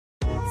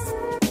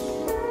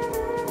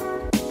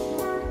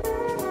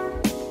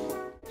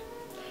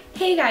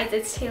Hey guys,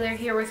 it's Taylor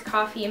here with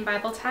Coffee and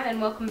Bible Time,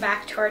 and welcome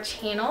back to our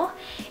channel.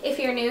 If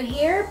you're new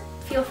here,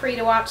 feel free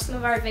to watch some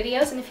of our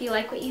videos, and if you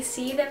like what you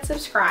see, then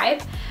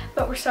subscribe.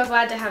 But we're so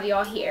glad to have you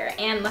all here,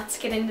 and let's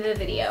get into the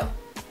video.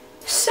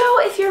 So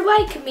if you're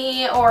like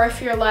me, or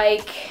if you're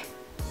like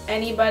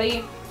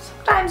anybody,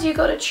 sometimes you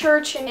go to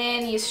church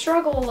and you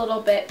struggle a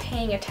little bit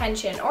paying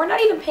attention, or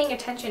not even paying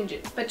attention,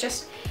 but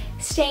just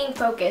staying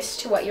focused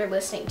to what you're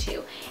listening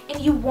to. And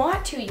you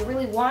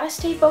really want to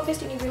stay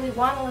focused, and you really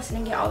want to listen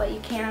and get all that you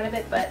can out of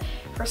it, but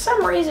for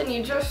some reason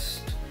you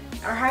just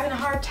are having a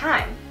hard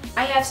time.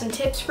 I have some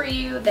tips for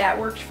you that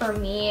worked for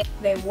me.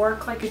 They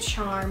work like a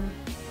charm.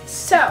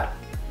 So,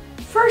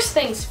 first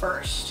things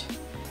first.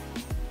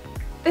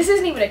 This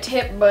isn't even a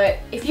tip, but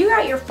if you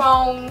got your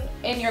phone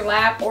in your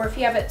lap, or if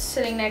you have it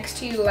sitting next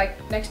to you,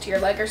 like next to your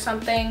leg or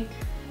something,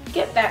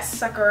 get that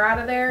sucker out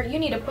of there. You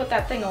need to put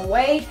that thing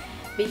away,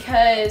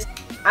 because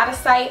out of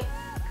sight,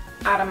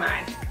 out of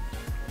mind.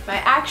 My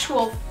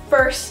actual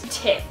first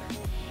tip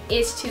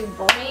is to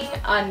bring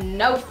a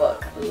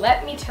notebook.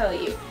 Let me tell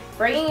you,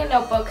 bringing a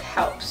notebook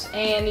helps,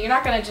 and you're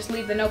not gonna just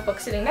leave the notebook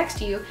sitting next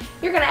to you.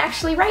 You're gonna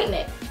actually write in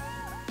it.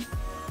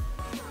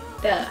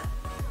 Duh.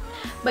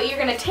 But you're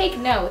gonna take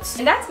notes,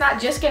 and that's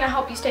not just gonna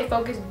help you stay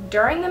focused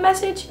during the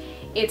message,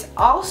 it's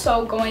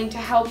also going to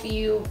help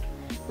you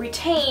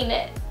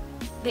retain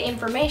the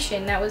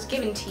information that was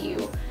given to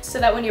you, so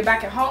that when you're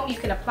back at home you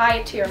can apply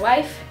it to your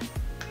life,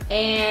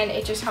 and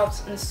it just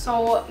helps in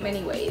so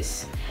many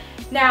ways.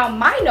 Now,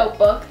 my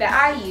notebook that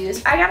I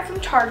use, I got it from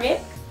Target.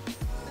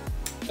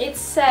 It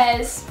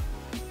says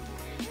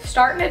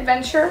start an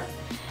adventure.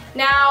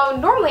 Now,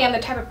 normally I'm the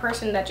type of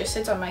person that just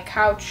sits on my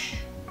couch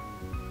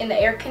in the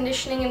air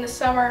conditioning in the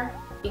summer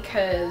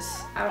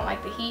because I don't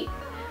like the heat,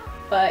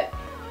 but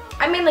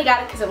I mainly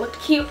got it because it looked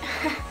cute.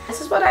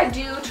 This is what I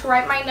do to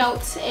write my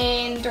notes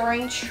in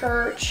during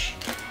church,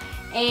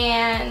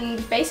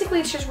 and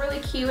basically it's just really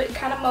cute. It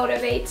kind of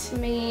motivates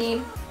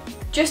me.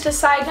 Just a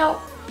side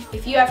note,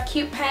 if you have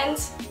cute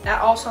pens,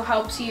 that also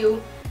helps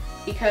you,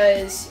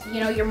 because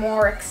you're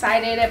more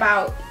excited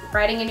about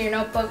writing in your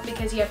notebook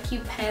because you have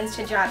cute pens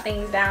to jot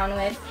things down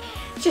with.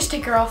 It's just a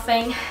girl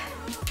thing.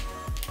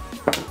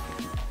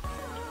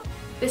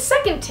 The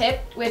second tip,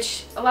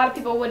 which a lot of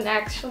people wouldn't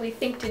actually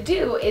think to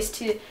do, is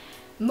to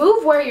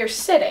move where you're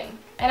sitting.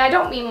 And I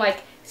don't mean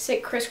like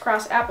sit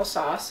crisscross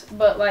applesauce,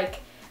 but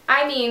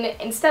I mean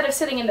instead of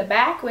sitting in the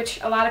back, which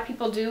a lot of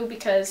people do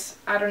because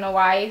I don't know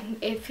why,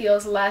 it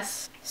feels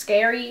less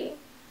scary,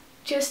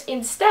 just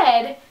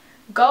instead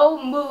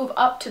go move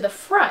up to the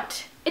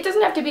front. It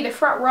doesn't have to be the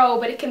front row,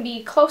 but it can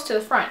be close to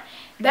the front.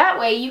 That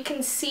way you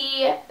can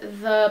see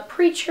the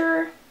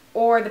preacher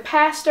or the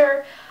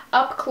pastor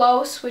up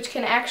close, which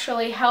can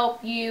actually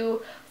help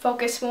you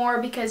focus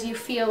more because you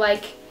feel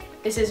like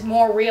this is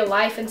more real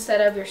life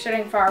instead of you're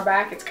sitting far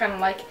back. It's kind of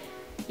like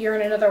you're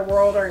in another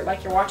world, or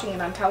like you're watching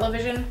it on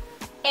television.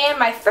 And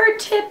my third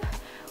tip,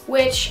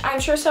 which I'm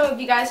sure some of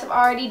you guys have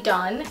already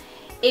done,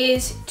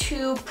 is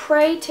to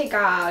pray to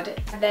God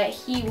that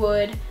He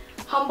would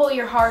humble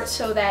your heart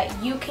so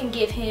that you can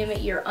give Him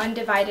your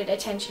undivided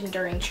attention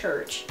during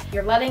church.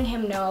 You're letting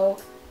Him know,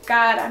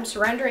 God, I'm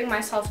surrendering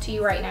myself to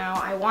you right now.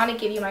 I want to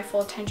give you my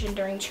full attention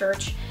during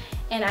church,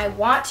 and I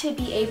want to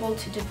be able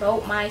to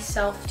devote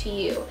myself to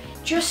you.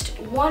 Just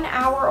 1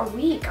 hour a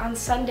week on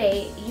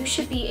Sunday, you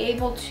should be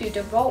able to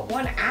devote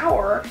 1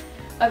 hour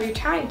of your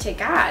time to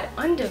God,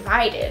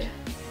 undivided.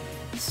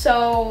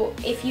 So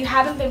if you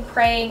haven't been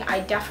praying, I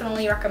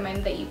definitely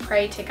recommend that you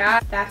pray to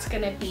God. That's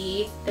gonna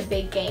be the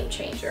big game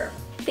changer.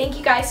 Thank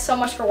you guys so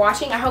much for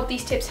watching. I hope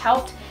these tips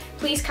helped.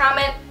 Please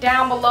comment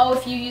down below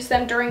if you use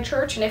them during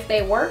church and if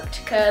they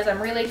worked, because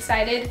I'm really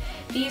excited.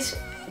 These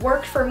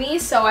worked for me,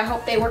 so I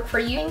hope they work for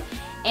you.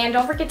 And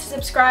don't forget to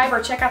subscribe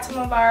or check out some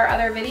of our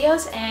other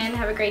videos, and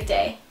have a great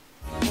day.